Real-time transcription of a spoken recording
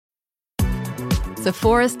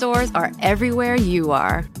Sephora stores are everywhere you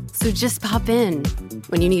are. So just pop in.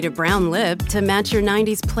 When you need a brown lip to match your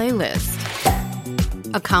 90s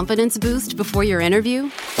playlist. A confidence boost before your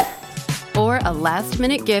interview? Or a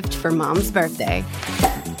last-minute gift for mom's birthday.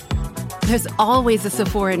 There's always a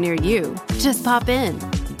Sephora near you. Just pop in.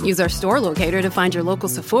 Use our store locator to find your local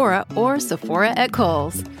Sephora or Sephora at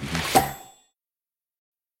Kohl's.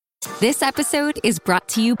 This episode is brought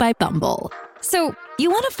to you by Bumble. So,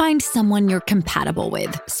 you want to find someone you're compatible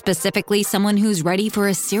with, specifically someone who's ready for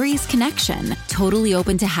a serious connection, totally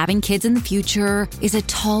open to having kids in the future, is a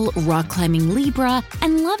tall, rock-climbing Libra,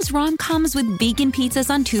 and loves rom-coms with vegan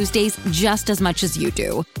pizzas on Tuesdays just as much as you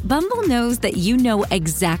do. Bumble knows that you know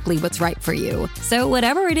exactly what's right for you. So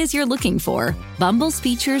whatever it is you're looking for, Bumble's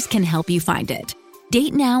features can help you find it.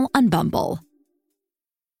 Date now on Bumble.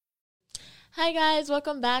 Hi guys,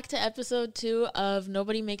 welcome back to episode 2 of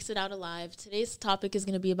Nobody Makes It Out Alive. Today's topic is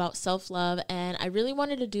going to be about self-love, and I really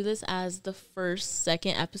wanted to do this as the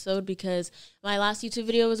second episode because my last YouTube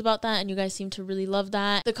video was about that and you guys seem to really love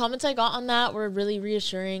that. The comments I got on that were really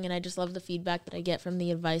reassuring, and I just love the feedback that I get from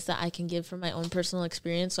the advice that I can give from my own personal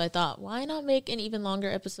experience. So I thought, why not make an even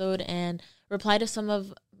longer episode and reply to some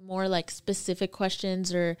of more like specific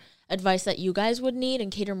questions or advice that you guys would need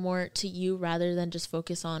and cater more to you rather than just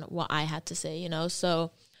focus on what I had to say, you know?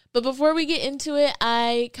 So, but before we get into it,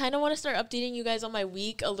 I kind of want to start updating you guys on my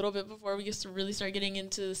week a little bit before we just really start getting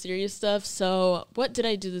into the serious stuff. So what did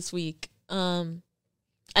I do this week?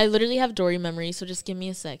 I literally have Dory memory, so just give me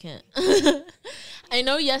a second. I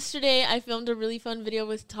know yesterday I filmed a really fun video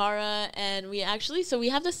with Tara, and we have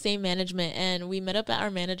the same management, and we met up at our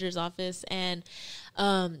manager's office, and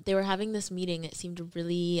they were having this meeting. It seemed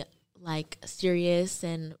really like serious,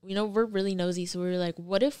 and you know, we're really nosy, so we were like,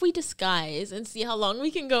 what if we disguise and see how long we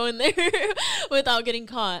can go in there without getting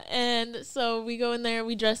caught? And so we go in there,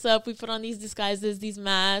 we dress up, we put on these disguises, these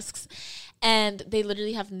masks, and they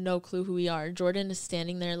literally have no clue who we are. Jordan is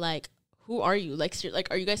standing there like, who are you? Like,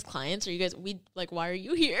 are you guys clients? Are you guys, why are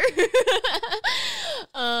you here?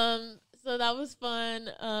 So that was fun.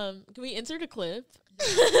 Can we insert a clip?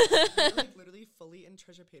 You're like literally fully in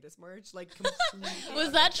Trisha Paytas merch, like completely.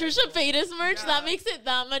 Was that Trisha Paytas merch? Yeah. That makes it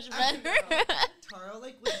that much better. Tara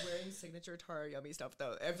was wearing signature Tara Yummy stuff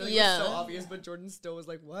though. I feel like it was so obvious, but Jordan still was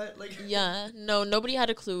like, "What?" Like, yeah, no, nobody had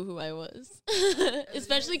a clue who I was,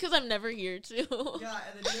 especially because I'm never here too. Yeah,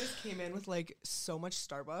 and then you guys came in with like so much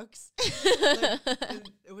Starbucks. And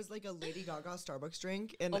it was like a Lady Gaga Starbucks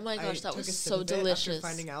drink, and oh my gosh, that was so delicious. After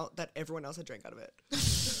finding out that everyone else had drank out of it.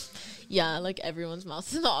 Yeah, like everyone's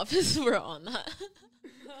mouths in the office were on that.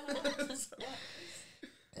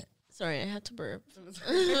 Sorry, I had to burp.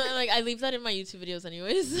 Like, I leave that in my YouTube videos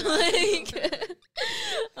anyways.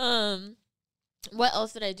 What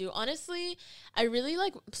else did I do? Honestly, I really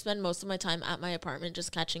spend most of my time at my apartment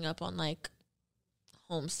just catching up on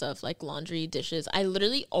home stuff, like laundry, dishes. I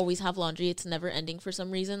literally always have laundry. It's never ending for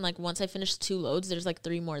some reason. Like, once I finish 2 loads, there's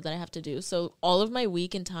 3 more that I have to do. So all of my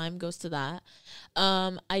week and time goes to that.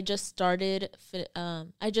 I just started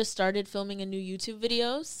filming a new YouTube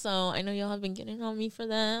video. So I know y'all have been getting on me for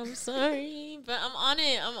that. I'm sorry, but I'm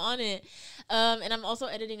on it. And I'm also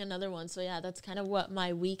editing another one. So yeah, that's kind of what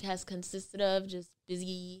my week has consisted of. Just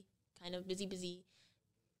busy.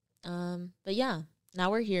 But yeah. Now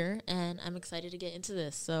we're here, and I'm excited to get into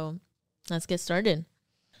this, so let's get started.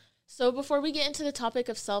 So before we get into the topic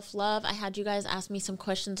of self-love, I had you guys ask me some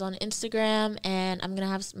questions on Instagram, and I'm going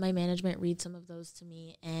to have my management read some of those to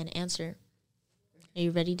me and answer. Are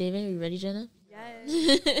you ready, David? Are you ready, Jenna?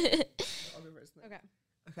 Yes.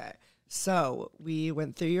 Okay. So we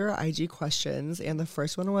went through your IG questions, and the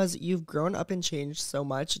first one was, you've grown up and changed so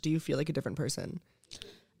much. Do you feel like a different person?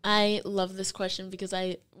 I love this question because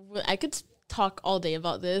I could talk all day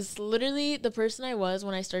about this. Literally, the person I was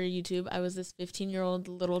when I started YouTube, I was this 15-year-old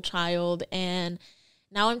little child, and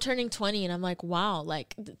now I'm turning 20, and I'm like, wow,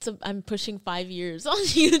 I'm pushing 5 years on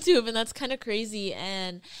YouTube, and that's kind of crazy.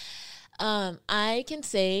 And I can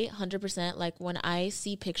say 100%, when I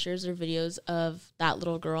see pictures or videos of that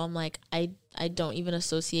little girl, I'm like, I don't even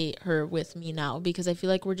associate her with me now, because I feel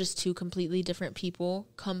like we're just 2 completely different people,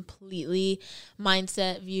 completely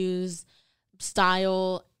mindset, views,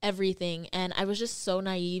 style, everything. And I was just so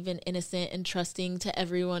naive and innocent and trusting to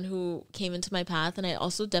everyone who came into my path. And I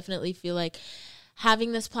also definitely feel like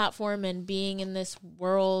having this platform and being in this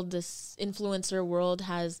world, this influencer world,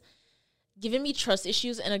 has given me trust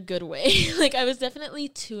issues in a good way. I was definitely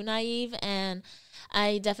too naive, and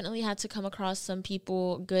I definitely had to come across some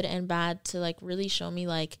people, good and bad, to really show me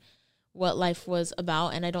what life was about.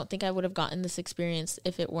 And I don't think I would have gotten this experience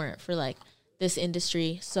if it weren't for this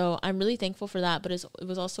industry. So I'm really thankful for that. But it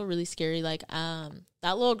was also really scary. Like,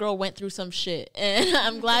 that little girl went through some shit, and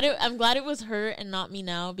I'm glad it was her and not me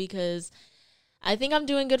now, because I think I'm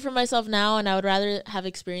doing good for myself now, and I would rather have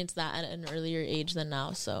experienced that at an earlier age than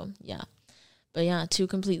now. So yeah, but yeah, two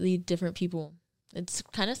completely different people. It's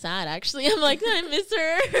kind of sad, actually. I'm like, I miss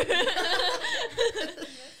her.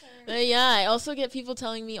 But yeah, I also get people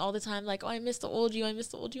telling me all the time, like, oh, I miss the old you,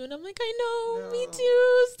 and I'm like, I know, me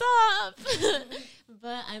too, stop.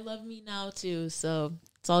 But I love me now too, so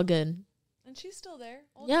it's all good. And she's still there.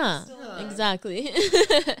 Yeah, still there. exactly.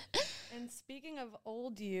 And speaking of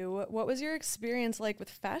old you, what was your experience like with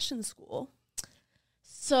fashion school?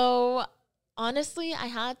 So honestly, I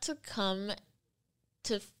had to come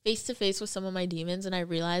to face with some of my demons, and I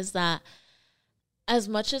realized that as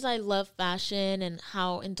much as I love fashion and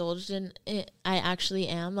how indulged in it I actually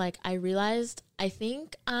am, like, I realized I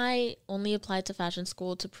think I only applied to fashion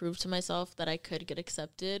school to prove to myself that I could get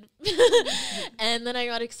accepted. And then I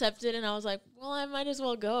got accepted, and I was like, well, I might as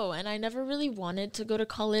well go. And I never really wanted to go to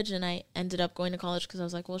college, and I ended up going to college because I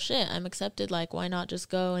was like, well, shit, I'm accepted. Like, why not just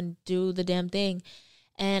go and do the damn thing?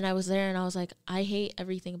 And I was there, and I was like, I hate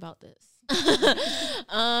everything about this.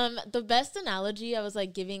 The best analogy I was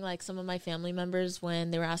like giving like some of my family members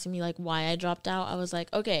when they were asking me like why I dropped out, I was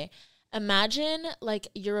like, okay, imagine like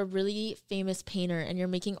you're a really famous painter and you're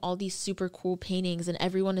making all these super cool paintings and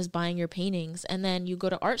everyone is buying your paintings, and then you go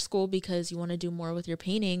to art school because you want to do more with your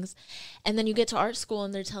paintings, and then you get to art school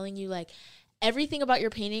and they're telling you like everything about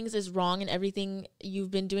your paintings is wrong and everything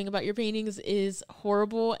you've been doing about your paintings is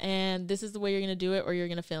horrible, and this is the way you're going to do it or you're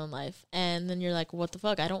going to fail in life. And then you're like, what the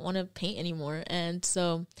fuck? I don't want to paint anymore. And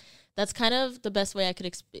so that's kind of the best way I could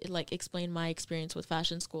explain my experience with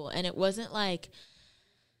fashion school. And it wasn't like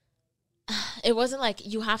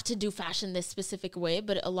you have to do fashion this specific way,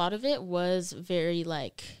 but a lot of it was very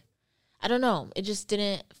like, I don't know, it just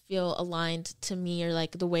didn't feel aligned to me or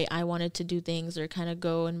like the way I wanted to do things or kind of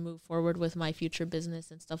go and move forward with my future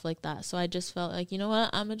business and stuff like that. So I just felt like, you know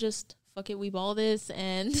what, I'm going to just fuck it, we ball this.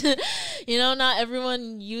 And, you know, not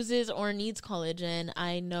everyone uses or needs college. And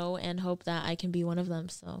I know and hope that I can be one of them.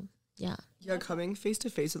 So, yeah. Yeah, coming face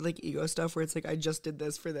to face with like ego stuff where it's like, I just did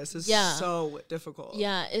this for this is so difficult.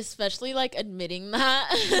 Yeah, especially like admitting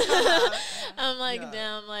that. I'm like,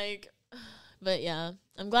 damn, like... But yeah,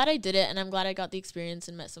 I'm glad I did it, and I'm glad I got the experience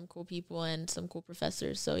and met some cool people and some cool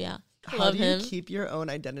professors. So yeah, How do you keep your own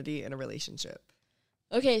identity in a relationship?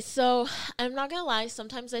 Okay, so I'm not gonna lie,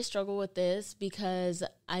 sometimes I struggle with this because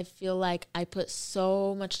I feel like I put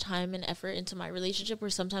so much time and effort into my relationship where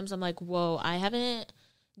sometimes I'm like, whoa, I haven't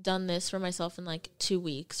done this for myself in like 2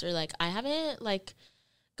 weeks, or like I haven't like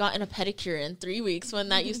gotten a pedicure in 3 weeks when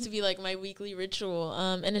that used to be like my weekly ritual.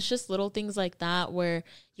 And it's just little things like that where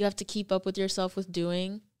you have to keep up with yourself with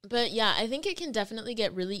doing. But yeah, I think it can definitely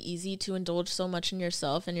get really easy to indulge so much in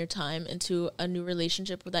yourself and your time into a new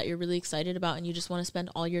relationship that you're really excited about, and you just want to spend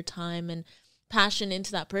all your time and passion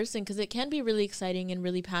into that person, because it can be really exciting and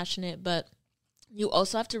really passionate, but you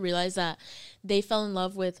also have to realize that they fell in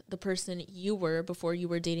love with the person you were before you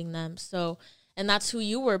were dating them. So, and that's who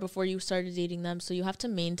you were before you started dating them. So you have to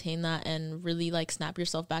maintain that and really like snap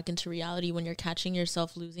yourself back into reality when you're catching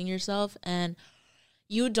yourself losing yourself. And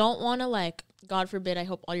you don't want to like, God forbid, I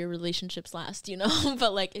hope all your relationships last, you know,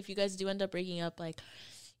 but like if you guys do end up breaking up, like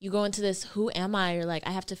you go into this, who am I? Or like,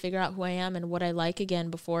 I have to figure out who I am and what I like again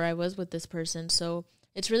before I was with this person. So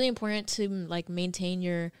it's really important to like maintain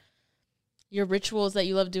your rituals that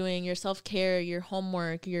you love doing, your self-care, your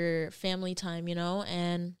homework, your family time, you know,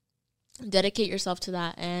 and dedicate yourself to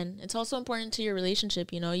that. And it's also important to your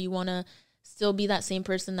relationship, you know, you want to still be that same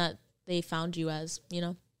person that they found you as, you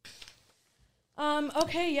know.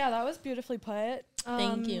 Okay, yeah, that was beautifully put.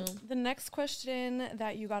 Thank you. The next question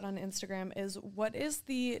that you got on Instagram is, what is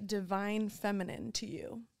the divine feminine to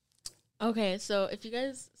you? Okay, so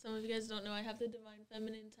some of you guys don't know, I have the divine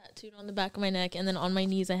feminine tattooed on the back of my neck, and then on my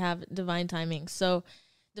knees I have divine timing. So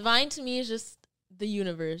divine to me is just the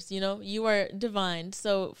universe, you know, you are divine.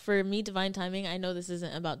 So for me, divine timing, I know this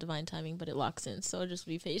isn't about divine timing, but it locks in, so just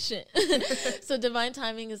be patient. So divine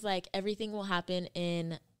timing is like everything will happen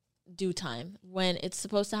in due time. When it's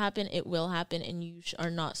supposed to happen, it will happen, and you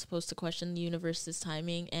are not supposed to question the universe's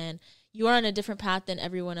timing, and you are on a different path than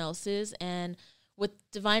everyone else is. And with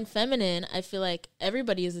divine feminine, I feel like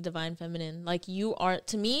everybody is a divine feminine. Like you are,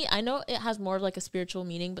 to me, I know it has more of like a spiritual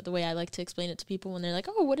meaning, but the way I like to explain it to people when they're like,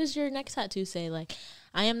 oh, what does your neck tattoo say? Like,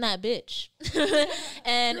 I am that bitch.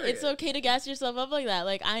 And it's okay to gas yourself up like that.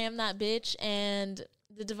 Like, I am that bitch. And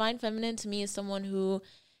the divine feminine to me is someone who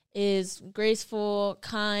is graceful,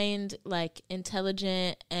 kind, like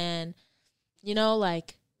intelligent, and, you know,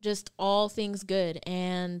 like just all things good.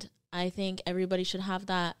 And I think everybody should have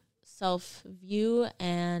that self-view.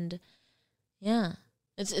 And yeah,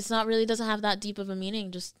 it's not really, doesn't have that deep of a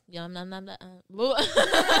meaning. Just, yeah, I'm not that.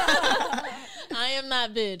 I am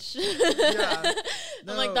that bitch. Yeah.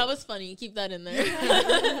 I'm like, that was funny. Keep that in there.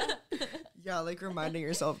 Yeah, like reminding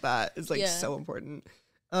yourself that is like so important.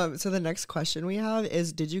 So the next question we have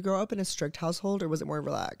is, did you grow up in a strict household or was it more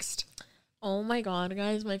relaxed? Oh my God,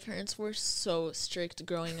 guys, my parents were so strict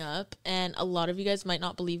growing up, and a lot of you guys might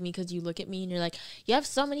not believe me because you look at me and you're like, you have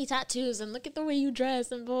so many tattoos and look at the way you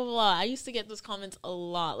dress and blah, blah, blah. I used to get those comments a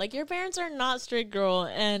lot. Like, your parents are not strict, girl.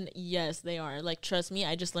 And yes, they are. Like, trust me,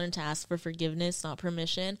 I just learned to ask for forgiveness, not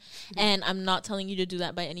permission. And I'm not telling you to do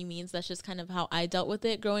that by any means. That's just kind of how I dealt with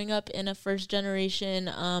it growing up in a first generation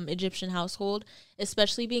Egyptian household,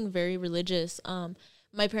 especially being very religious.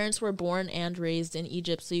 My parents were born and raised in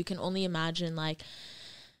Egypt, so you can only imagine, like,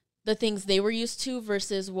 the things they were used to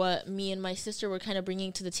versus what me and my sister were kind of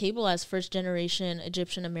bringing to the table as first-generation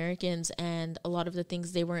Egyptian Americans, and a lot of the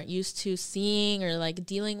things they weren't used to seeing or, like,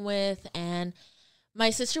 dealing with. And my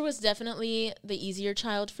sister was definitely the easier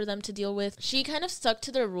child for them to deal with. She kind of stuck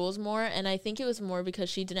to their rules more, and I think it was more because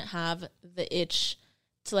she didn't have the itch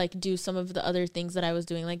to, like, do some of the other things that I was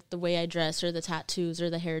doing, like the way I dress or the tattoos or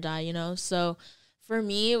the hair dye, you know? So for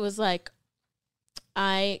me, it was like,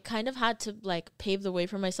 I kind of had to, like, pave the way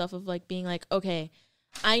for myself of, like, being like, okay,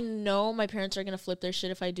 I know my parents are going to flip their shit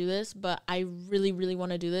if I do this, but I really, really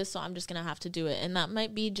want to do this, so I'm just going to have to do it. And that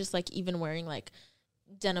might be just, like, even wearing, like,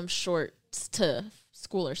 denim shorts to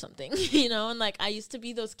school or something, you know? And, like, I used to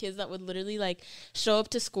be those kids that would literally, like, show up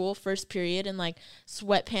to school first period in, like,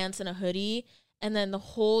 sweatpants and a hoodie, and then the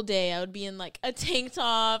whole day I would be in, like, a tank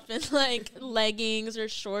top and, like, leggings or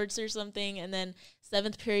shorts or something. And then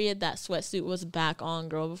 7th period, that sweatsuit was back on,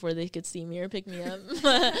 girl, before they could see me or pick me up.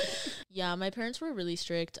 Yeah, my parents were really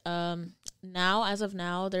strict. Now, as of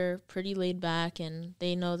now, they're pretty laid back, and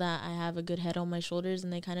they know that I have a good head on my shoulders,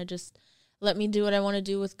 and they kind of just let me do what I want to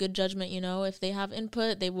do with good judgment, you know? If they have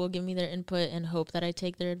input, they will give me their input and hope that I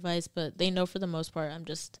take their advice. But they know for the most part,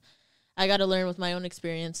 I got to learn with my own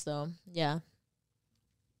experience, though. Yeah.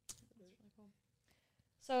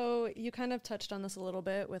 So you kind of touched on this a little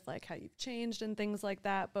bit with, like, how you've changed and things like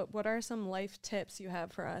that, but what are some life tips you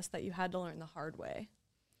have for us that you had to learn the hard way?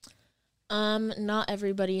 Not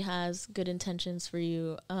everybody has good intentions for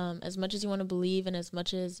you. As much as you want to believe and as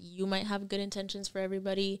much as you might have good intentions for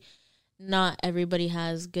everybody, not everybody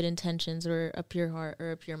has good intentions or a pure heart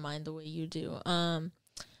or a pure mind the way you do.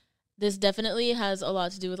 This definitely has a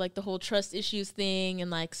lot to do with, like, the whole trust issues thing and,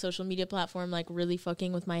 like, social media platform, like, really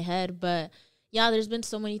fucking with my head. But yeah, there's been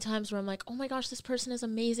so many times where I'm like, oh my gosh, this person is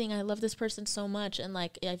amazing. I love this person so much. And,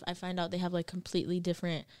 like, I find out they have, like, completely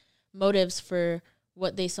different motives for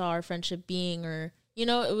what they saw our friendship being, or, you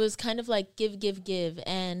know, it was kind of like give.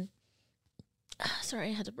 And sorry,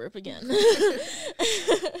 I had to burp again.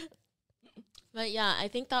 But yeah, I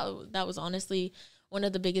think that was honestly one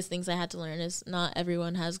of the biggest things I had to learn, is not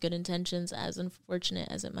everyone has good intentions, as unfortunate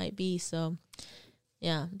as it might be. So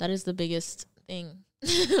yeah, that is the biggest thing,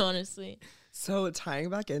 honestly. So tying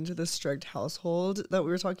back into the strict household that we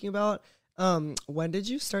were talking about, when did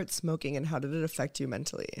you start smoking and how did it affect you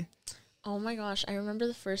mentally? Oh my gosh, I remember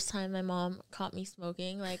the first time my mom caught me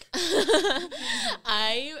smoking. Like,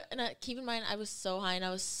 keep in mind, I was so high and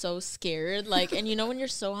I was so scared. Like, and you know when you're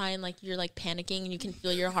so high and, like, you're, like, panicking and you can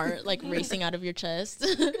feel your heart, like, racing out of your chest?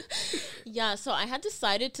 Yeah, so I had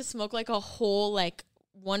decided to smoke, like, a whole, like,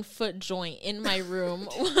 1-foot joint in my room.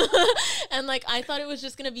 And, like, I thought it was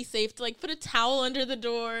just gonna be safe to, like, put a towel under the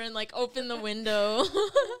door and, like, open the window.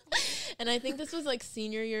 And I think this was, like,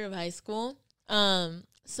 senior year of high school.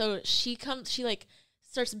 So she like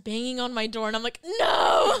starts banging on my door and I'm like,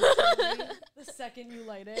 no. The second you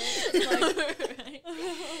light it, it's like, right.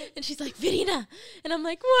 And she's like, Verena, and I'm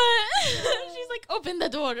like, what? She's like, open the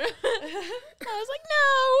door. I was like,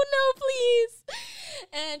 no, please.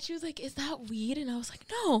 And she was like, is that weed? And I was like,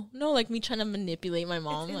 no, like, me trying to manipulate my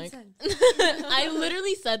mom. It's like, I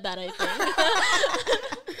literally said that, I think.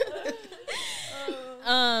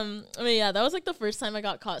 But yeah, that was, like, the first time I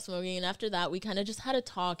got caught smoking, and after that we kind of just had a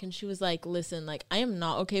talk, and she was like, listen, like, I am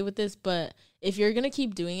not okay with this, but if you're gonna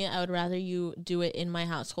keep doing it, I would rather you do it in my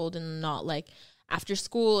household and not, like, after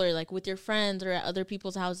school or, like, with your friends or at other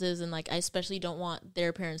people's houses. And, like, I especially don't want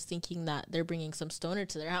their parents thinking that they're bringing some stoner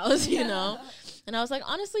to their house, you know? And I was like,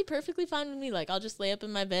 honestly, perfectly fine with me. Like, I'll just lay up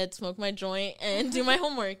in my bed, smoke my joint, and do my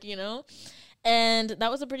homework, you know? And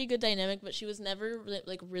that was a pretty good dynamic, but she was never,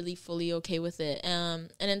 like, really fully okay with it.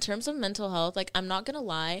 And in terms of mental health, like, I'm not gonna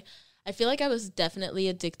lie, I feel like I was definitely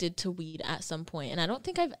addicted to weed at some point. And I don't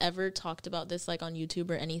think I've ever talked about this like on YouTube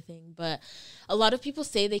or anything, but a lot of people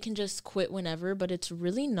say they can just quit whenever, but it's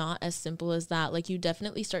really not as simple as that. Like you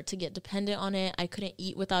definitely start to get dependent on it. I couldn't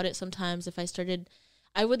eat without it sometimes. If I started,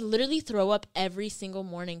 I would literally throw up every single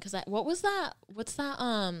morning because what's that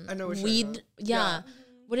I know what weed? Yeah.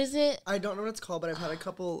 What is it? I don't know what it's called, but I've had a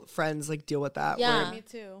couple friends like deal with that. Yeah. Me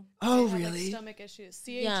too. Oh, They have, really? like, stomach issues.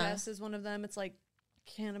 CHS is one of them. It's like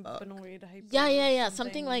cannabinoid hyper. Yeah.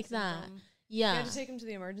 Something like that. syndrome. Yeah. I had to take him to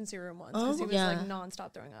the emergency room once because he was like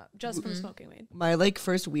nonstop throwing up just from smoking weed. My like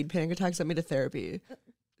first weed panic attack sent me to therapy.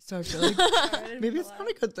 So I feel like maybe it's not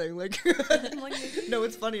a good thing. Like, no,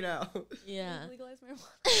 it's funny now. Yeah. Legalize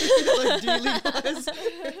marijuana. Like, do you legalize?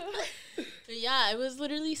 Yeah, I was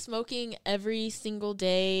literally smoking every single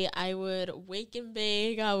day. I would wake and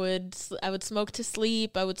bake. I would smoke to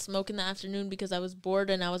sleep. I would smoke in the afternoon because I was bored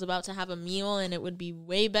and I was about to have a meal, and it would be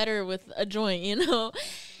way better with a joint, you know?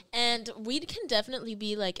 And weed can definitely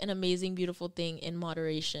be like an amazing, beautiful thing in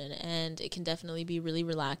moderation, and it can definitely be really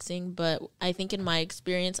relaxing. But I think in my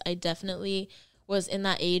experience, I definitely was in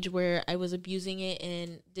that age where I was abusing it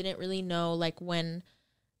and didn't really know like when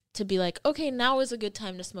to be like, okay, now is a good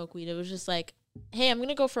time to smoke weed. It was just like, hey, I'm going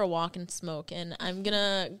to go for a walk and smoke, and I'm going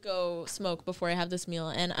to go smoke before I have this meal,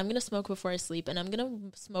 and I'm going to smoke before I sleep, and I'm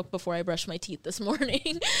going to smoke before I brush my teeth this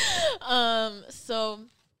morning. So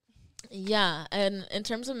yeah, and in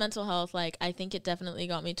terms of mental health, like I think it definitely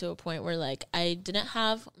got me to a point where like I didn't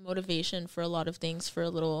have motivation for a lot of things for a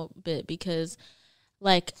little bit, because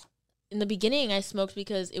like in the beginning I smoked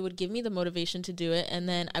because it would give me the motivation to do it, and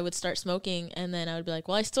then I would start smoking, and then I would be like,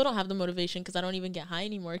 well, I still don't have the motivation because I don't even get high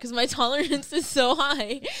anymore because my tolerance is so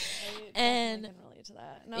high. And I can relate to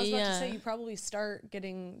that. And I was about to say, you probably start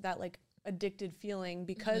getting that like addicted feeling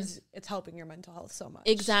because it's helping your mental health so much.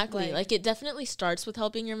 Exactly. Like it definitely starts with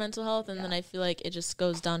helping your mental health, and then I feel like it just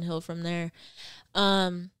goes downhill from there.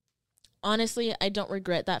 Honestly, I don't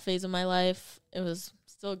regret that phase of my life. It was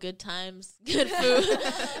still good times, good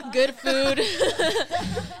food,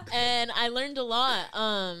 and I learned a lot.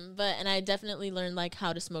 And I definitely learned like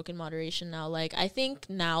how to smoke in moderation now. Like I think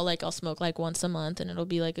now like I'll smoke like once a month, and it'll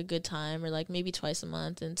be like a good time, or like maybe twice a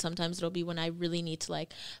month, and sometimes it'll be when I really need to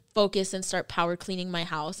like focus and start power cleaning my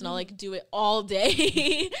house, and I'll like do it all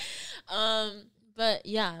day. But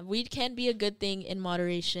yeah, weed can be a good thing in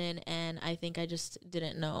moderation, and I think I just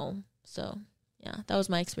didn't know. So yeah, that was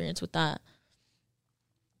my experience with that.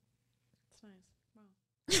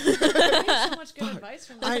 So much good advice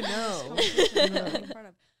from I know.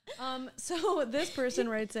 So this person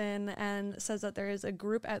writes in and says that there is a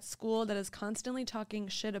group at school that is constantly talking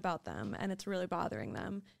shit about them, and it's really bothering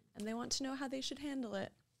them, and they want to know how they should handle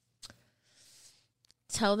it.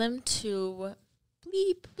 Tell them to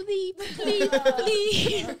bleep, bleep,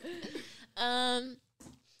 bleep, bleep.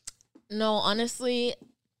 No, honestly,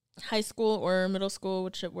 high school or middle school,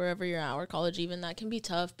 wherever you're at, or college even, that can be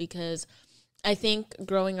tough, because I think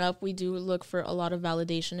growing up, we do look for a lot of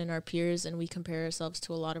validation in our peers, and we compare ourselves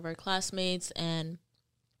to a lot of our classmates, and,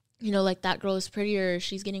 you know, like that girl is prettier,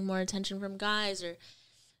 she's getting more attention from guys, or,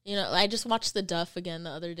 you know, I just watched The Duff again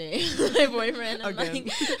the other day, my boyfriend, I'm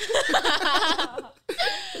like,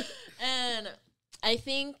 and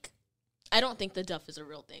I don't think The Duff is a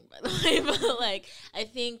real thing, by the way, but like, I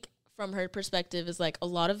think from her perspective is like a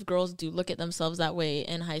lot of girls do look at themselves that way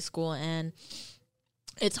in high school, and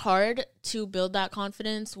it's hard to build that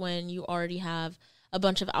confidence when you already have a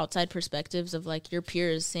bunch of outside perspectives of like your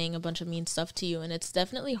peers saying a bunch of mean stuff to you, and it's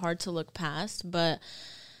definitely hard to look past. But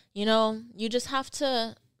you know, you just have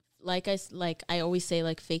to, like I always say,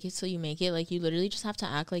 like fake it till you make it. Like you literally just have to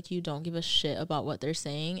act like you don't give a shit about what they're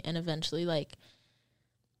saying, and eventually, like,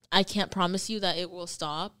 I can't promise you that it will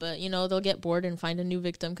stop, but, you know, they'll get bored and find a new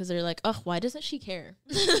victim because they're like, oh, why doesn't she care?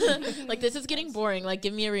 Like, this is getting boring. Like,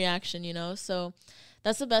 give me a reaction, you know? So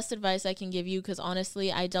that's the best advice I can give you, because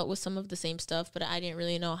honestly, I dealt with some of the same stuff, but I didn't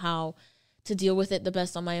really know how to deal with it the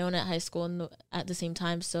best on my own at high school and at the same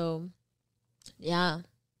time. So, yeah,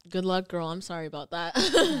 good luck, girl. I'm sorry about that.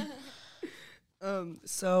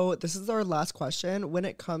 So this is our last question. When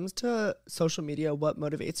it comes to social media, what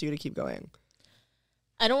motivates you to keep going?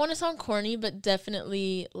 I don't want to sound corny, but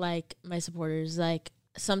definitely, like, my supporters. Like,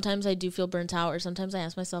 sometimes I do feel burnt out, or sometimes I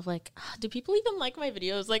ask myself, like, do people even like my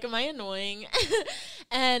videos? Like, am I annoying?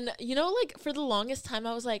 And, you know, like, for the longest time,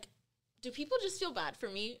 I was like, do people just feel bad for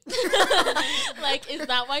me? Like, is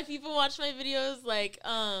that why people watch my videos? Like,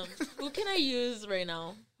 who can I use right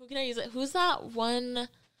now? Who can I use? Who's that one?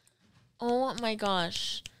 Oh, my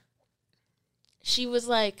gosh. She was,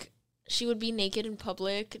 like, she would be naked in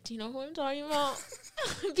public. Do you know who I'm talking about?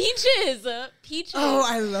 Peaches. Peaches. Oh,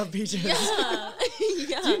 I love Peaches. Yeah.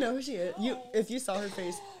 Yeah. Do you know who she is? If you saw her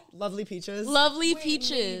face, Lovely Peaches. Lovely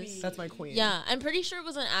Peaches. Maybe. That's my queen. Yeah, I'm pretty sure it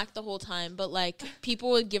was an act the whole time, but like people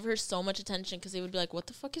would give her so much attention because they would be like, "What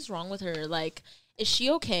the fuck is wrong with her? Like, is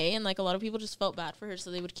she okay?" And like a lot of people just felt bad for her,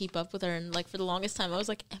 so they would keep up with her. And like for the longest time, I was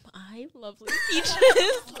like, "Am I Lovely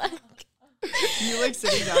Peaches?" Like, You like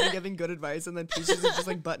sitting down and giving good advice, and then Peaches is just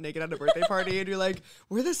like butt naked at a birthday party, and you're like,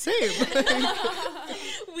 "We're the same."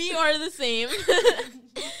 we are the same.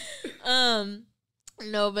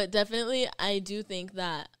 No, but definitely I do think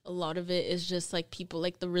that a lot of it is just like people,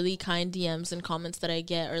 like the really kind DMs and comments that I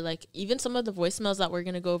get, or like even some of the voicemails that we're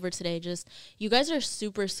going to go over today. Just, you guys are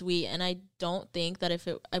super sweet. And I don't think that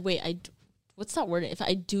what's that word? If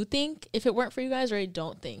it weren't for you guys, or I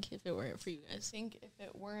don't think if it weren't for you guys. Think if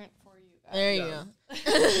it weren't for you guys. There you go.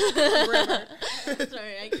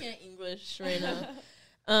 Sorry, I can't English right now.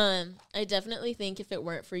 I definitely think if it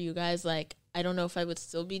weren't for you guys, like, I don't know if I would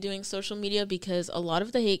still be doing social media, because a lot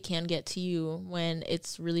of the hate can get to you when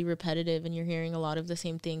it's really repetitive and you're hearing a lot of the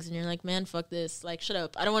same things and you're like, man, fuck this. Like, shut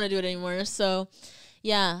up. I don't want to do it anymore. So,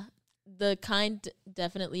 yeah, the kind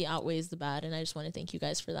definitely outweighs the bad. And I just want to thank you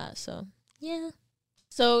guys for that. So, yeah.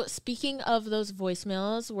 So speaking of those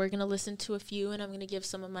voicemails, we're going to listen to a few and I'm going to give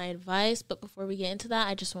some of my advice. But before we get into that,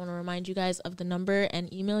 I just want to remind you guys of the number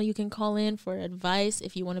and email you can call in for advice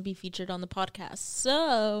if you want to be featured on the podcast.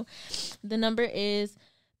 So the number is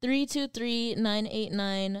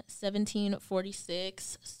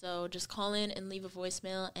 323-989-1746. So just call in and leave a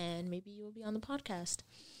voicemail and maybe you will be on the podcast.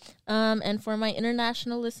 And for my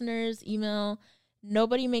international listeners, email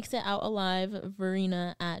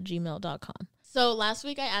nobodymakesitoutalive@verena@gmail.com. So last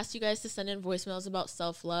week I asked you guys to send in voicemails about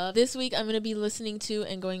self-love. This week I'm going to be listening to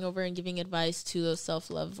and going over and giving advice to those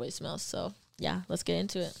self-love voicemails. So yeah, let's get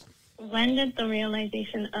into it. When did the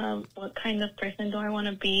realization of what kind of person do I want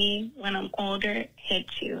to be when I'm older hit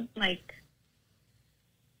you? Like,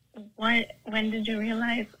 when did you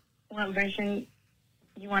realize what version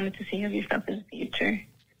you wanted to see of yourself in the future?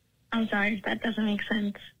 I'm sorry if that doesn't make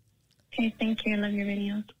sense. Okay, thank you. I love your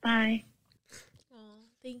videos. Bye.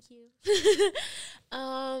 Thank you.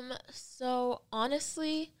 So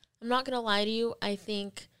honestly, I'm not going to lie to you. I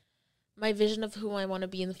think my vision of who I want to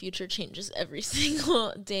be in the future changes every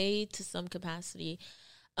single day to some capacity.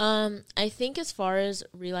 I think as far as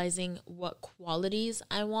realizing what qualities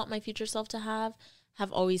I want my future self to have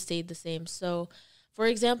always stayed the same. So for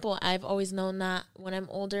example, I've always known that when I'm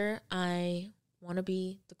older, I want to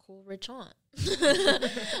be the cool rich aunt.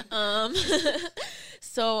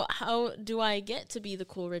 So how do I get to be the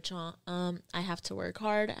cool rich aunt? I have to work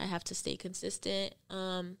hard. I have to stay consistent.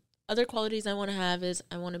 Other qualities I want to have is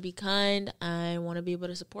I want to be kind. I want to be able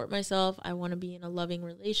to support myself. I want to be in a loving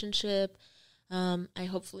relationship. I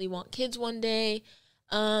hopefully want kids one day.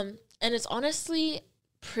 And it's honestly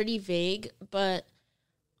pretty vague, but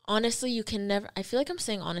honestly, you can never, I feel like I'm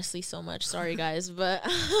saying honestly so much. Sorry, guys, but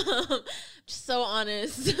just so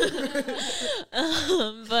honest.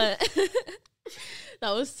 But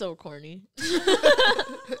that was so corny.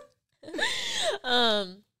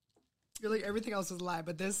 You're like, everything else is a lie,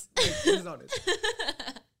 but this is honest.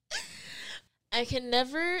 I can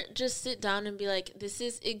never just sit down and be like, this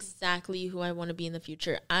is exactly who I want to be in the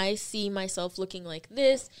future. I see myself looking like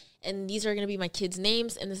this, and these are going to be my kids'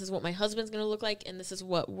 names, and this is what my husband's going to look like, and this is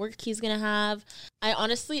what work he's going to have. I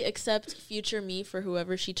honestly accept future me for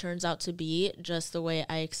whoever she turns out to be, just the way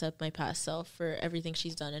I accept my past self for everything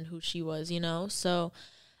she's done and who she was, you know? So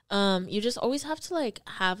you just always have to, like,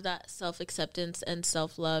 have that self-acceptance and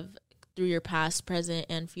self-love through your past, present,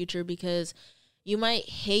 and future, because you might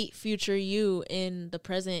hate future you in the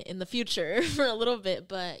present, in the future for a little bit,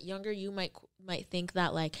 but younger you might think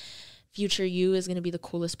that, like, future you is going to be the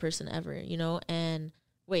coolest person ever, you know? And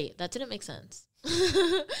wait, that didn't make sense.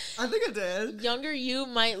 I think it did. Younger you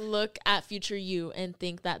might look at future you and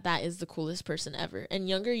think that that is the coolest person ever. And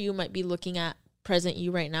younger you might be looking at present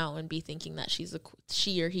you right now and be thinking that she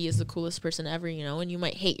or he is the coolest person ever, you know? And you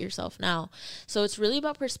might hate yourself now. So it's really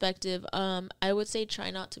about perspective. I would say try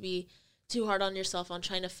not to be too hard on yourself on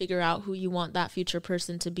trying to figure out who you want that future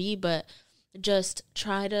person to be, but just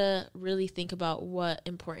try to really think about what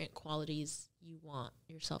important qualities you want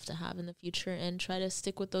yourself to have in the future and try to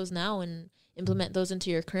stick with those now and implement those into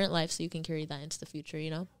your current life so you can carry that into the future, you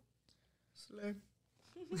know?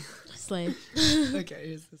 Slay. Okay,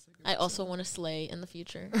 here's the second I also want to slay in the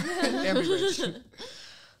future. Okay.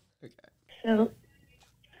 So,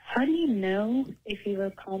 how do you know if you've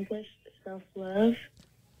accomplished self-love?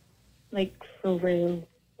 Like, for real.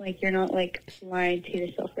 Like, you're not, like, lying to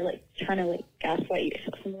yourself or, like, trying to, like, gaslight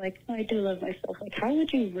yourself. And like, oh, I do love myself. Like, how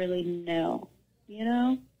would you really know? You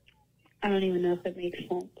know? I don't even know if it makes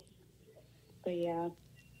sense. But, yeah.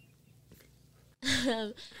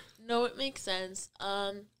 No, it makes sense.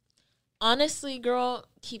 Honestly, girl,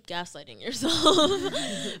 keep gaslighting yourself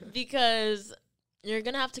because you're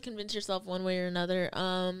gonna have to convince yourself one way or another.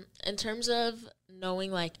 In terms of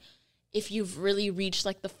knowing, like, if you've really reached,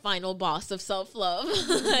 like, the final boss of self-love,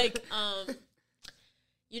 like,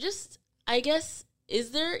 you just, I guess,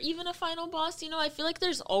 is there even a final boss? You know, I feel like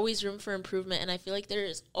there's always room for improvement, and I feel like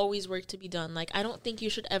there's always work to be done. Like, I don't think you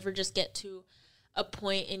should ever just get to a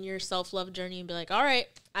point in your self-love journey and be like, all right,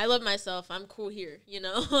 I love myself, I'm cool here, you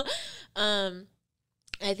know?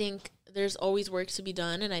 I think there's always work to be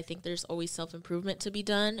done, and I think there's always self-improvement to be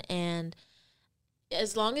done, and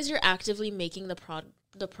as long as you're actively making the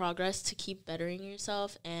progress to keep bettering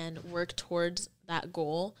yourself and work towards that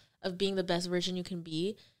goal of being the best version you can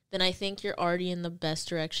be, then I think you're already in the best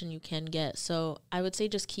direction you can get. So I would say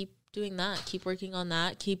just keep doing that. Keep working on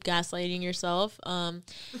that. Keep gaslighting yourself.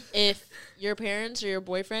 If your parents or your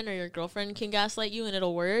boyfriend or your girlfriend can gaslight you and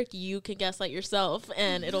it'll work, you can gaslight yourself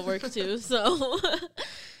and it'll work too. So,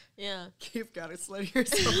 yeah. Keep gaslighting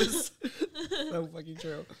yourself is so fucking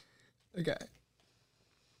true. Okay.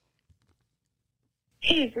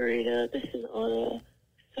 Hey, Verena. This is Anna.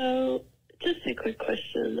 So, just a quick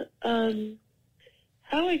question.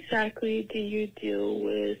 How exactly do you deal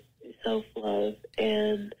with self-love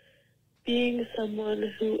and being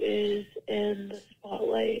someone who is in the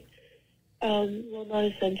spotlight, well, not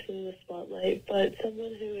essentially the spotlight, but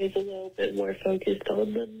someone who is a little bit more focused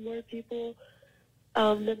on than most people,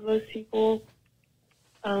 how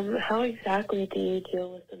exactly do you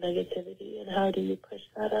deal with the negativity, and how do you push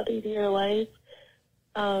that out into your life,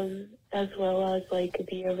 as well as, like,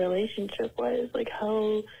 via relationship-wise? Like,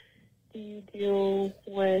 how do you deal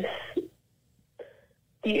with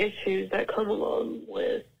the issues that come along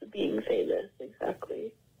with being famous,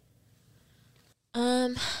 exactly?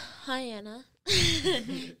 Hi, Anna.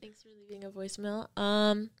 Thanks for leaving a voicemail.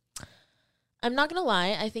 I'm not gonna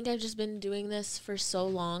lie, I think I've just been doing this for so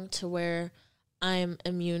long to where I'm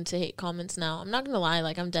immune to hate comments now. I'm not gonna lie,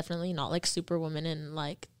 like, I'm definitely not, like, Superwoman and,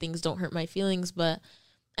 like, things don't hurt my feelings, but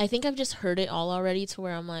I think I've just heard it all already to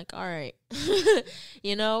where I'm like, all right,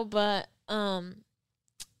 you know, but,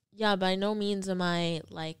 yeah, by no means am I,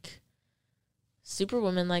 like,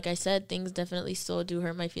 Superwoman. Like I said, things definitely still do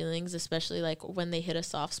hurt my feelings, especially, like, when they hit a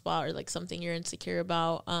soft spot or, like, something you're insecure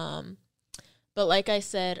about. But like I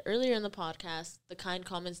said earlier in the podcast, the kind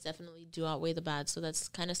comments definitely do outweigh the bad. So that's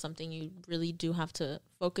kind of something you really do have to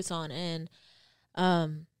focus on and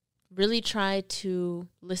really try to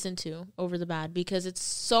listen to over the bad, because it's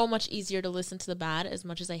so much easier to listen to the bad, as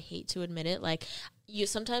much as I hate to admit it. Like, you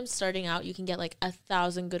sometimes starting out, you can get like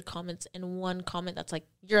 1,000 good comments and one comment that's like,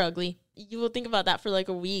 you're ugly. You will think about that for like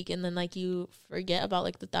a week, and then like you forget about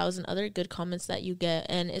like the 1,000 other good comments that you get.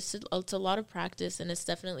 And it's a lot of practice, and it's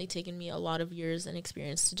definitely taken me a lot of years and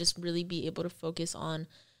experience to just really be able to focus on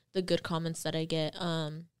the good comments that I get.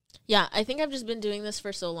 Yeah, I think I've just been doing this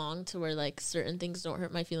for so long to where, like, certain things don't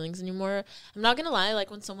hurt my feelings anymore. I'm not gonna lie,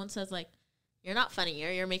 like, when someone says, like, you're not funny,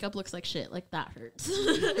 or your makeup looks like shit, like, that hurts.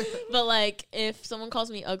 But, like, if someone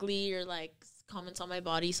calls me ugly or, like, comments on my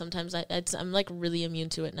body, sometimes I'm, like, really immune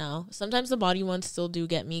to it now. Sometimes the body ones still do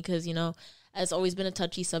get me because, you know, it's always been a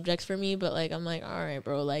touchy subject for me. But, like, I'm like, all right,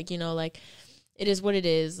 bro, like, you know, like, it is what it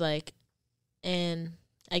is, like, and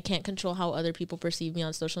I can't control how other people perceive me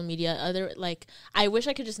on social media. I wish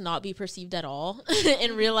I could just not be perceived at all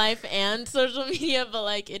in real life and social media, but,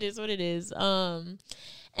 like, it is what it is.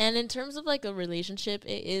 And in terms of, like, a relationship,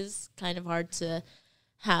 it is kind of hard to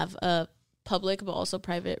have a public but also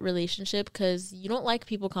private relationship, because you don't like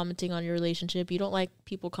people commenting on your relationship. You don't like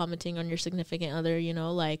people commenting on your significant other, you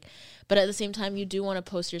know, like, but at the same time, you do want to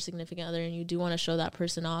post your significant other and you do want to show that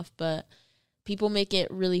person off, but people make it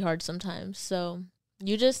really hard sometimes. So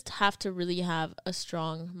you just have to really have a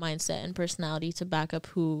strong mindset and personality to back up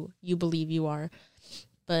who you believe you are.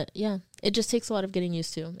 But yeah, it just takes a lot of getting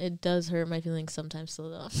used to. It does hurt my feelings sometimes still,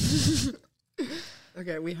 though.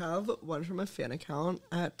 Okay, we have one from a fan account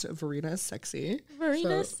at Verena Sexy.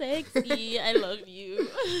 Verena Sexy, I love you.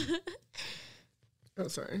 Oh,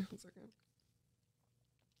 sorry. 1 second.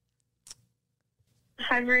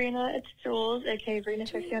 Hi, Verena. It's Jules, aka Verena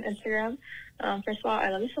Sexy on Instagram. First of all, I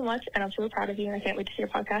love you so much, and I'm super proud of you, and I can't wait to see your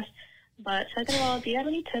podcast. But second of all, do you have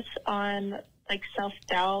any tips on, like,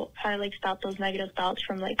 self-doubt, how to, like, stop those negative thoughts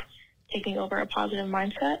from, like, taking over a positive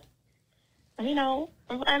mindset? Let me know.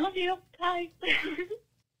 I love you. Bye.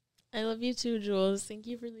 I love you too, Jules. Thank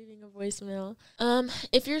you for leaving a voicemail.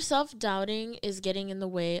 If your self-doubting is getting in the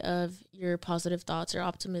way of your positive thoughts or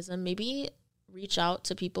optimism, maybe reach out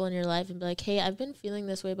to people in your life and be like, hey, I've been feeling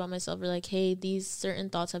this way about myself, or like, hey, these certain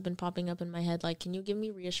thoughts have been popping up in my head. Like, can you give me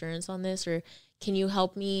reassurance on this, or can you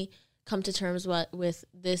help me come to terms with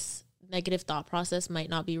this negative thought process might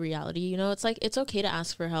not be reality? You know, it's like, it's okay to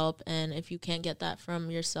ask for help. And if you can't get that from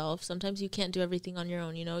yourself, sometimes you can't do everything on your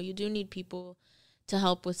own. You know, you do need people to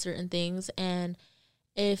help with certain things. And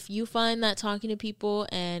if you find that talking to people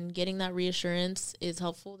and getting that reassurance is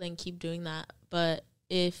helpful, then keep doing that. But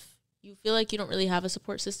if you feel like you don't really have a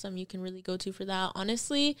support system you can really go to for that,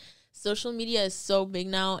 honestly, social media is so big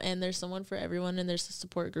now, and there's someone for everyone, and there's a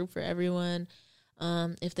support group for everyone.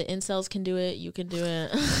 If the incels can do it, you can do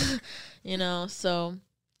it. You know, so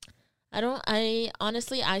I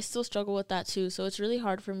honestly still struggle with that too. So it's really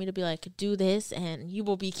hard for me to be like, do this and you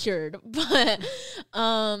will be cured. But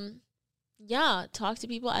yeah, talk to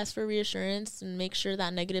people, ask for reassurance, and make sure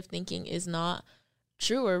that negative thinking is not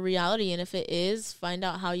true or reality. And if it is, find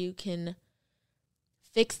out how you can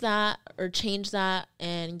fix that or change that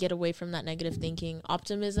and get away from that negative thinking.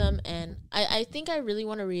 Optimism. And I think I really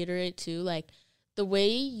want to reiterate too, like, the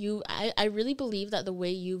way I really believe that the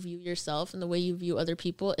way you view yourself and the way you view other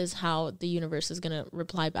people is how the universe is going to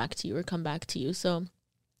reply back to you or come back to you. So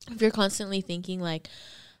if you're constantly thinking like,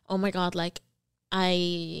 oh my God, like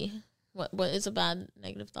what is a bad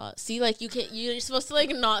negative thought? See, like you're supposed to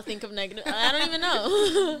like not think of negative. I don't even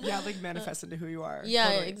know. Yeah, like manifest into who you are. Yeah,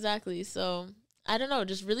 totally. Exactly. So I don't know,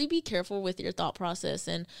 just really be careful with your thought process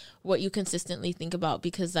and what you consistently think about,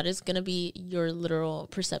 because that is going to be your literal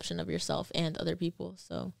perception of yourself and other people.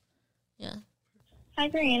 So, yeah. Hi,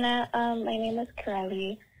 Karina. My name is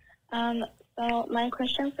Corelli. So my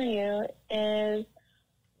question for you is,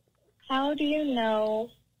 how do you know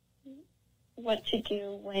what to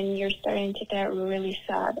do when you're starting to get really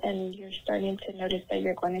sad and you're starting to notice that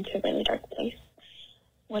you're going into a really dark place?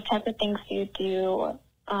 What type of things do you do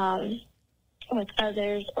with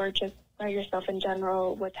others or just by yourself in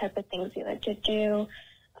general? What type of things you like to do?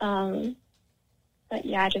 But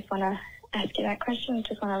yeah, I just want to ask you that question.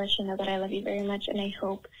 Just want to let you know that I love you very much, and I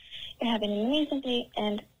hope you're having an amazing day.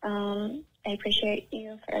 And I appreciate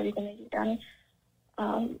you for everything that you've done.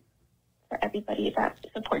 For everybody that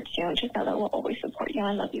supports you, and just know that we'll always support you.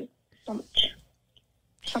 I love you so much.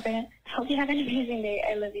 Okay, hope you have an amazing day.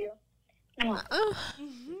 I love you. Mwah. Oh.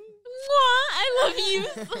 I love you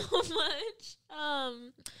so much.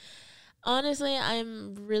 Honestly,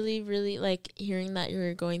 I'm really, really, like, hearing that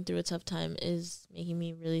you're going through a tough time is making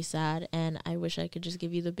me really sad, and I wish I could just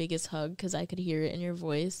give you the biggest hug because I could hear it in your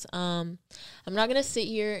voice. I'm not going to sit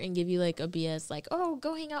here and give you, like, a BS, like, oh,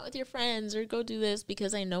 go hang out with your friends or go do this,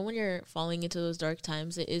 because I know when you're falling into those dark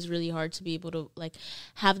times, it is really hard to be able to, like,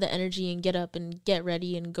 have the energy and get up and get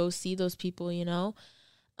ready and go see those people, you know?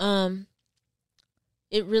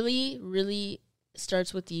 It really, really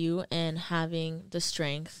starts with you and having the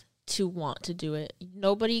strength to want to do it.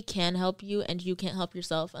 Nobody can help you, and you can't help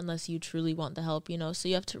yourself unless you truly want the help, you know? So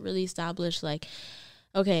you have to really establish, like,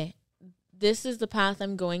 okay, this is the path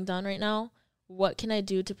I'm going down right now. What can I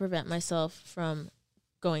do to prevent myself from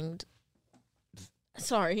going...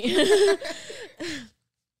 Sorry.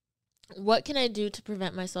 What can I do to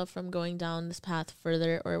prevent myself from going down this path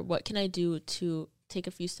further? Or what can I do to take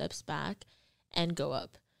a few steps back and go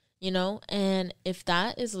up, you know? And if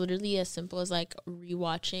that is literally as simple as like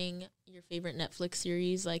rewatching your favorite Netflix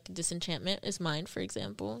series, like Disenchantment is mine, for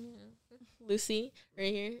example, Lucy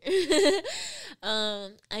right here.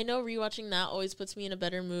 I know rewatching that always puts me in a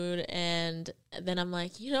better mood, and then I'm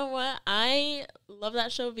like, you know what, I love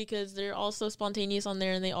that show because they're all so spontaneous on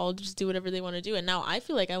there and they all just do whatever they want to do. And now I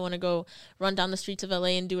feel like I want to go run down the streets of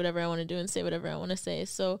LA and do whatever I want to do and say whatever I want to say.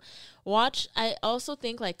 So I also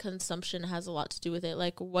think like consumption has a lot to do with it,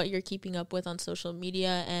 like what you're keeping up with on social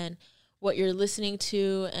media and what you're listening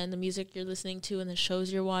to and the music you're listening to and the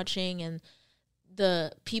shows you're watching and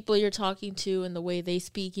the people you're talking to and the way they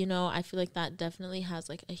speak, you know. I feel like that definitely has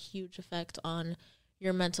like a huge effect on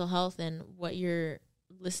your mental health and what you're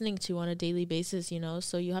listening to on a daily basis, you know.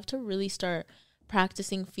 So you have to really start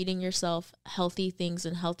practicing feeding yourself healthy things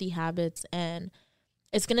and healthy habits, and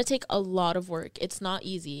it's going to take a lot of work. It's not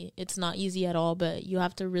easy. It's not easy at all, but you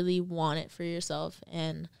have to really want it for yourself.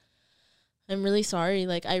 And I'm really sorry.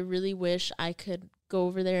 Like, I really wish I could go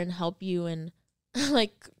over there and help you and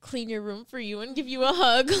like clean your room for you and give you a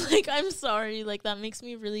hug. Like, I'm sorry. Like, that makes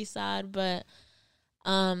me really sad, but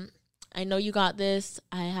I know you got this.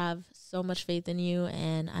 I have so much faith in you,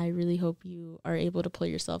 and I really hope you are able to pull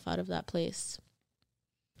yourself out of that place.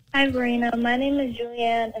 Hi, Verena. My name is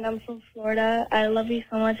Julianne, and I'm from Florida. I love you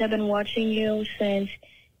so much. I've been watching you since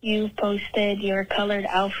you posted your colored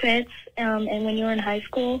outfits and when you were in high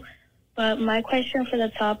school. But my question for the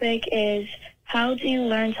topic is, how do you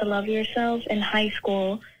learn to love yourself in high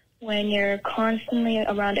school when you're constantly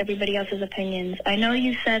around everybody else's opinions? I know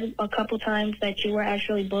you said a couple times that you were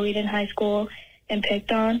actually bullied in high school and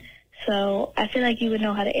picked on, so I feel like you would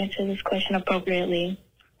know how to answer this question appropriately.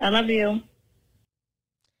 I love you.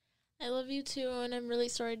 I love you too, and I'm really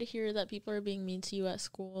sorry to hear that people are being mean to you at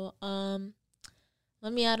school.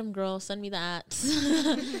 Let me at 'em, girl. Send me the ats.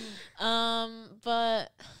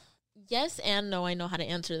 But yes and no, I know how to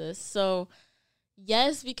answer this. So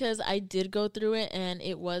yes, because I did go through it, and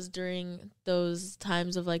it was during those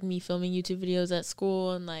times of like me filming YouTube videos at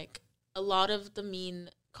school, and like a lot of the mean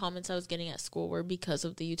comments I was getting at school were because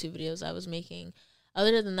of the YouTube videos I was making.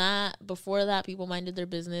 Other than that, before that, people minded their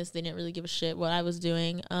business. They didn't really give a shit what I was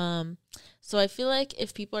doing. So I feel like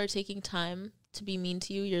if people are taking time to be mean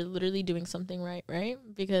to you, you're literally doing something right?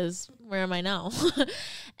 Because where am I now?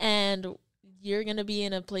 And you're going to be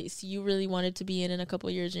in a place you really wanted to be in a couple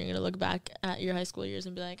of years, and you're going to look back at your high school years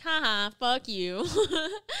and be like, haha, fuck you.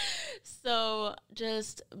 So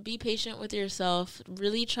just be patient with yourself.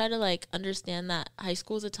 Really try to like understand that high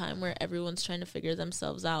school is a time where everyone's trying to figure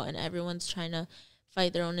themselves out, and everyone's trying to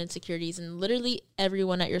fight their own insecurities, and literally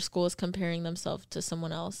everyone at your school is comparing themselves to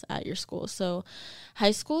someone else at your school. So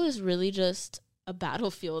high school is really just a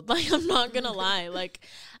battlefield. Like, I'm not gonna lie, like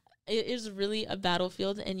it is really a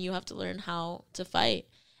battlefield, and you have to learn how to fight.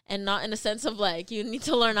 And not in a sense of like you need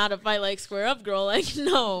to learn how to fight, like square up, girl. Like,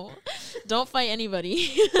 no, don't fight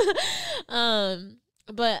anybody.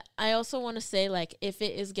 But I also want to say, like, if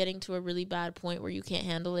it is getting to a really bad point where you can't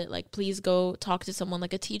handle it, like, please go talk to someone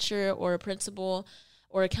like a teacher or a principal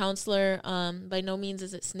or a counselor. By no means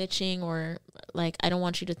is it snitching, or, like, I don't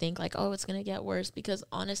want you to think, like, oh, it's going to get worse, because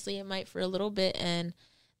honestly, it might for a little bit, and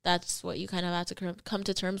that's what you kind of have to come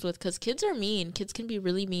to terms with, because kids are mean. Kids can be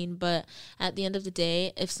really mean, but at the end of the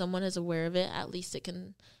day, if someone is aware of it, at least it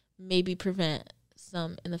can maybe prevent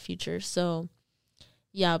some in the future. So,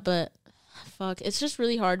 yeah, but fuck, it's just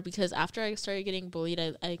really hard, because after I started getting bullied,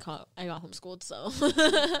 I got homeschooled. So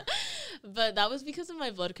but that was because of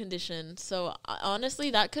my blood condition. So honestly,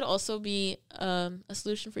 that could also be a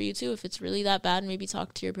solution for you too. If it's really that bad, maybe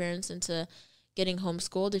talk to your parents into getting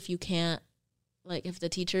homeschooled. If you can't, like, if the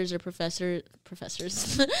teachers or professors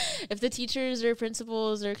if the teachers or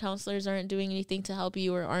principals or counselors aren't doing anything to help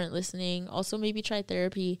you or aren't listening, also maybe try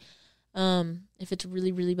therapy if it's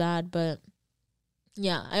really, really bad. But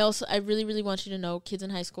yeah, I really, really want you to know, kids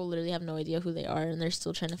in high school literally have no idea who they are, and they're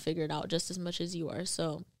still trying to figure it out just as much as you are.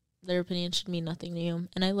 So their opinion should mean nothing to you.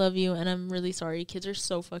 And I love you, and I'm really sorry. Kids are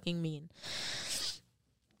so fucking mean.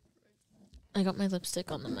 I got my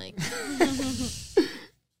lipstick on the mic.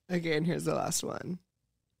 Okay, and here's the last one.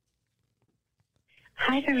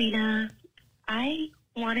 Hi, Verena. I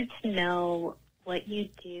wanted to know what you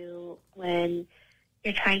do when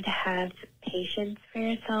you're trying to have patience for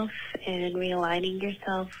yourself and realigning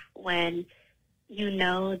yourself when you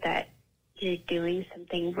know that you're doing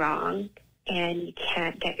something wrong and you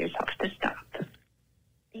can't get yourself to stop.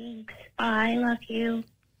 Thanks. Bye. Love you.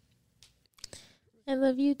 I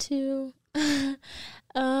love you too.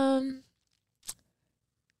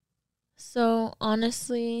 So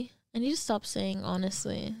honestly, I need to stop saying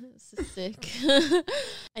honestly. This is sick.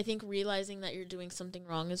 I think realizing that you're doing something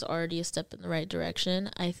wrong is already a step in the right direction.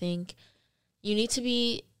 I think you need to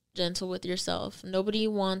be gentle with yourself. Nobody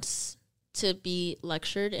wants to be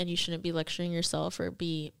lectured, and you shouldn't be lecturing yourself or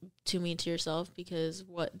be too mean to yourself, because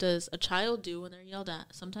what does a child do when they're yelled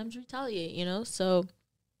at? Sometimes retaliate, you know? So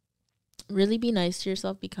really be nice to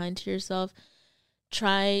yourself, be kind to yourself.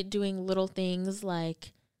 Try doing little things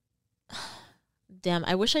like, damn,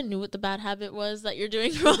 I wish I knew what the bad habit was that you're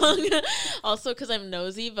doing wrong. Also, because I'm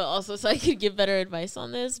nosy, but also so I could give better advice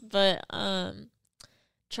on this. But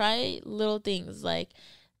try little things, like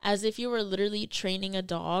as if you were literally training a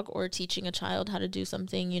dog or teaching a child how to do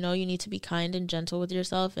something. You know, you need to be kind and gentle with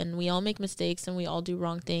yourself, and we all make mistakes and we all do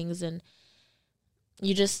wrong things, and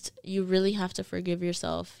you really have to forgive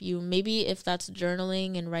yourself. Maybe if that's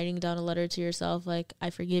journaling and writing down a letter to yourself, like, I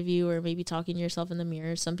forgive you, or maybe talking to yourself in the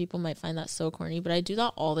mirror. Some people might find that so corny, but I do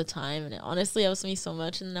that all the time, and it honestly helps me so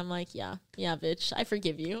much. And I'm like, yeah, bitch, I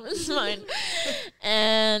forgive you. It's fine.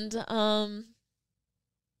 And,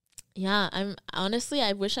 yeah,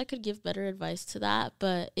 I wish I could give better advice to that,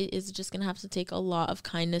 but it is just going to have to take a lot of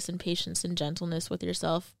kindness and patience and gentleness with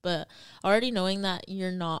yourself. But already knowing that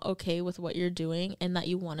you're not okay with what you're doing and that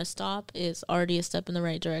you want to stop is already a step in the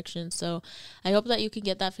right direction. So I hope that you can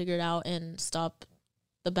get that figured out and stop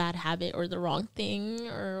the bad habit or the wrong thing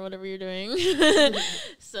or whatever you're doing.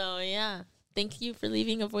 So yeah, thank you for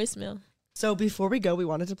leaving a voicemail. So before we go, we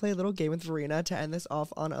wanted to play a little game with Verena to end this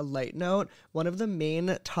off on a light note. One of the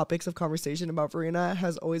main topics of conversation about Verena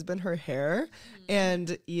has always been her hair.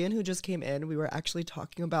 And Ian, who just came in, we were actually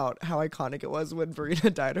talking about how iconic it was when Verena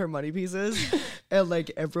dyed her money pieces. And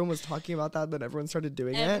like everyone was talking about that, then everyone started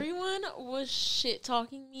doing it. Everyone was shit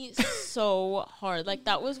talking me so hard. Like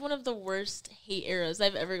that was one of the worst hate eras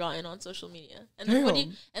I've ever gotten on social media. And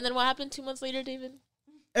then what happened 2 months later, David?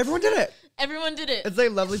 Everyone did it. Everyone did it. It's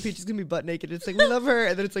like Lovely Peach is gonna be butt naked. It's like, we love her.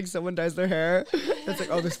 And then it's like someone dyes their hair. It's like,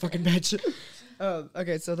 oh, this fucking bitch.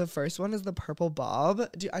 Okay, so the first one is the purple bob.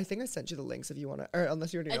 I think I sent you the links if you want to, or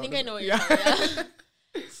unless you already know. I think I know what you're talking about.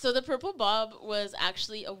 So the purple bob was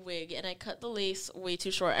actually a wig, and I cut the lace way too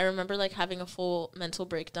short. I remember like having a full mental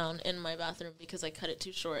breakdown in my bathroom because I cut it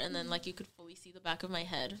too short, and then like you could fully see the back of my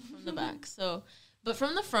head from the back. So, but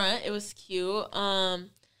from the front, it was cute.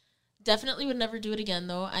 Definitely would never do it again,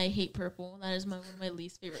 though. I hate purple. That is one of my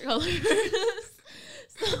least favorite colors.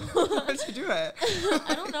 So, why'd you do it?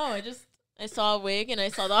 I don't know. I saw a wig and I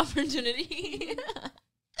saw the opportunity.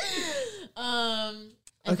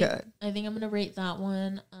 Okay. I think I'm gonna rate that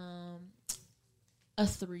one a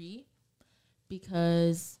 3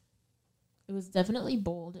 because it was definitely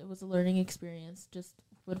bold. It was a learning experience. Just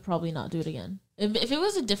would probably not do it again. If it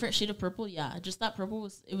was a different shade of purple, yeah. Just that purple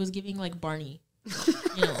was giving like Barney.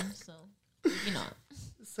 You know, so maybe not.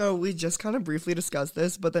 So we just kind of briefly discussed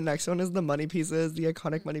this, but the next one is the money pieces, the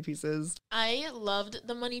iconic money pieces. I loved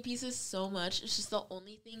the money pieces so much. It's just the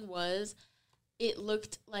only thing was it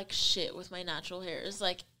looked like shit with my natural hair. It's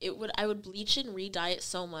like I would bleach and re-dye it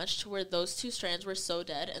so much to where those 2 strands were so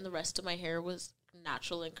dead and the rest of my hair was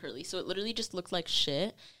natural and curly. So it literally just looked like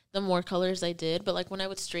shit the more colors I did. But like when I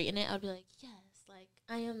would straighten it, I'd be like, yes, like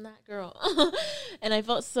I am that girl. And I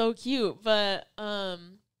felt so cute. But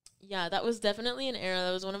yeah, that was definitely an era.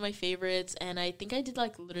 That was one of my favorites. And I think I did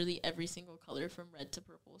like literally every single color from red to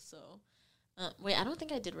purple. So wait, I don't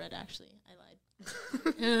think I did red actually. I lied.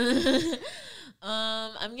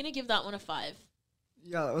 I'm gonna give that one a 5.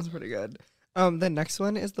 Yeah, that was pretty good. The next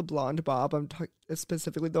one is the blonde bob. I'm talking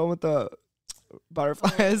specifically the one with the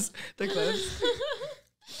butterflies, the clips.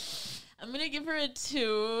 I'm gonna give her a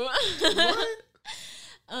 2. What?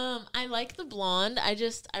 I like the blonde.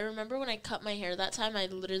 I remember when I cut my hair that time, I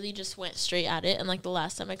literally just went straight at it. And like the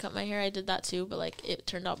last time I cut my hair, I did that too. But like it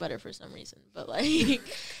turned out better for some reason. But like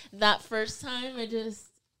that first time,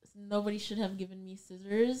 nobody should have given me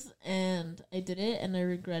scissors. And I did it and I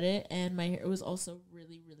regret it. And my hair was also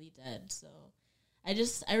really, really dead. So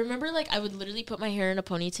I remember like I would literally put my hair in a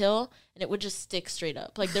ponytail and it would just stick straight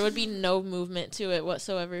up. Like there would be no movement to it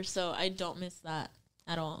whatsoever. So I don't miss that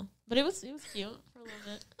at all. But it was cute for a little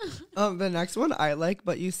bit. The next one I like,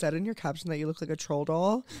 but you said in your caption that you look like a troll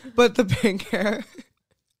doll, but the pink hair.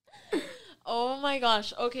 Oh my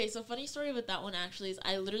gosh. Okay, so funny story with that one actually is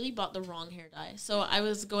I literally bought the wrong hair dye. So I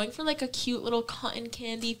was going for like a cute little cotton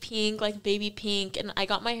candy pink, like baby pink, and I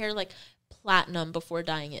got my hair like platinum before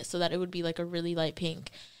dyeing it so that it would be like a really light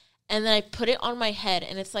pink. And then I put it on my head,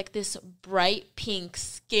 and it's like this bright pink,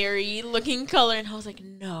 scary looking color. And I was like,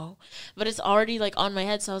 no. But it's already like on my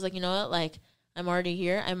head. So I was like, you know what? Like, I'm already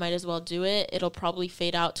here. I might as well do it. It'll probably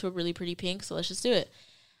fade out to a really pretty pink. So let's just do it.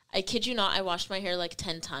 I kid you not, I washed my hair like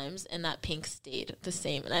 10 times, and that pink stayed the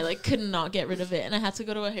same. And I like could not get rid of it. And I had to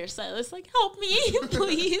go to a hairstylist, like, help me,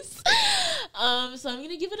 please. So I'm going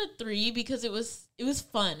to give it a 3 because it was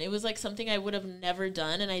fun. It was like something I would have never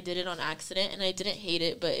done, and I did it on accident, and I didn't hate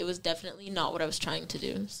it, but it was definitely not what I was trying to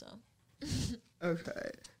do. So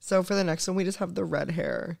Okay. So for the next one, we just have the red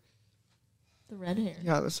hair. The red hair.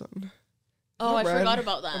 Yeah, this one. Oh, I red? forgot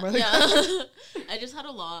about that. Like Yeah. I just had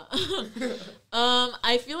a lot.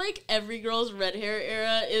 I feel like every girl's red hair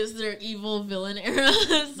era is their evil villain era.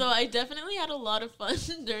 So I definitely had a lot of fun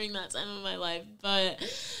during that time of my life. But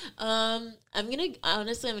I'm going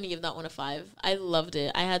to give that one a 5. I loved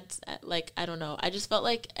it. I had like, I don't know. I just felt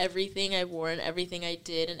like everything I wore and everything I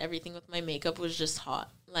did and everything with my makeup was just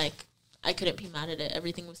hot. Like I couldn't be mad at it.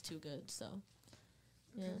 Everything was too good. So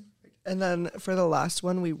yeah. And then for the last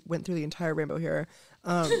one, we went through the entire rainbow here.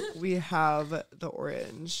 We have the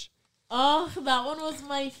orange. Oh, that one was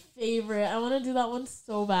my favorite. I want to do that one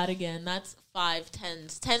so bad again. That's 5,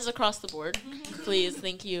 10s. 10s across the board. Please,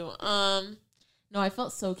 thank you. No, I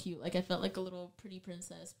felt so cute. Like, I felt like a little pretty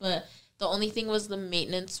princess. But the only thing was the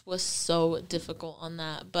maintenance was so difficult on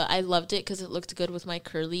that. But I loved it because it looked good with my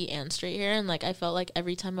curly and straight hair. And, like, I felt like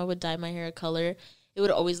every time I would dye my hair a color, it would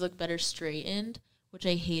always look better straightened, which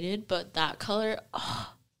I hated. But that color,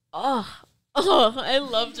 I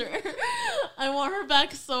loved her. I want her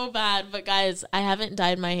back so bad. But guys, I haven't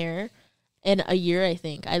dyed my hair in a year, I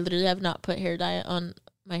think. I literally have not put hair dye on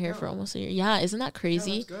my hair for almost a year. Yeah, isn't that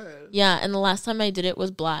crazy? Yeah, that's good. Yeah, and the last time I did it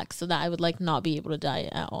was black, so that I would like not be able to dye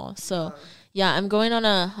it at all. So yeah, I'm going on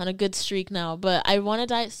a good streak now, but I want to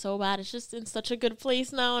dye it so bad. It's just in such a good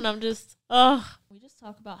place now, and I'm just we just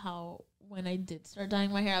talk about how when I did start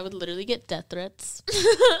dyeing my hair, I would literally get death threats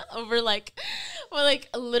over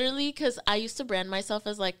literally, because I used to brand myself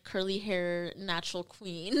as like curly hair natural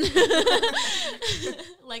queen.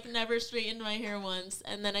 Like never straightened my hair once,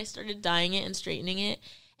 and then I started dyeing it and straightening it,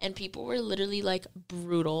 and people were literally like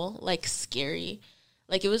brutal, like scary.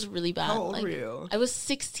 Like, it was really bad. How old like, were you? I was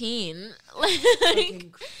 16.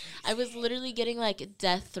 Like, I was literally getting, like,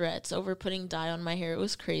 death threats over putting dye on my hair. It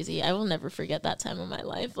was crazy. I will never forget that time of my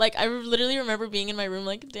life. Like, I literally remember being in my room,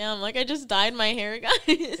 like, damn, like, I just dyed my hair,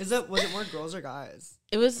 guys. Was it more girls or guys?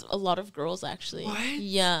 It was a lot of girls, actually. What?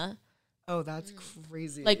 Yeah. Oh, that's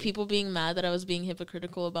crazy. Like, people being mad that I was being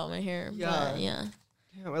hypocritical about my hair. Yeah. But, yeah.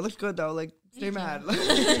 Damn, it looked good, though. Like, stay mad.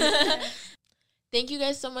 Thank you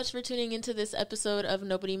guys so much for tuning into this episode of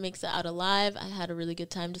Nobody Makes It Out Alive. I had a really good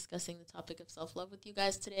time discussing the topic of self-love with you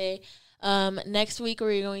guys today. Next week,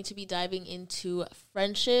 we're going to be diving into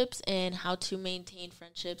friendships and how to maintain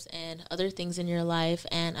friendships and other things in your life.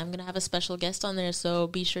 And I'm going to have a special guest on there, so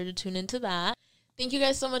be sure to tune into that. Thank you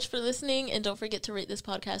guys so much for listening, and don't forget to rate this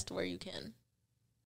podcast where you can.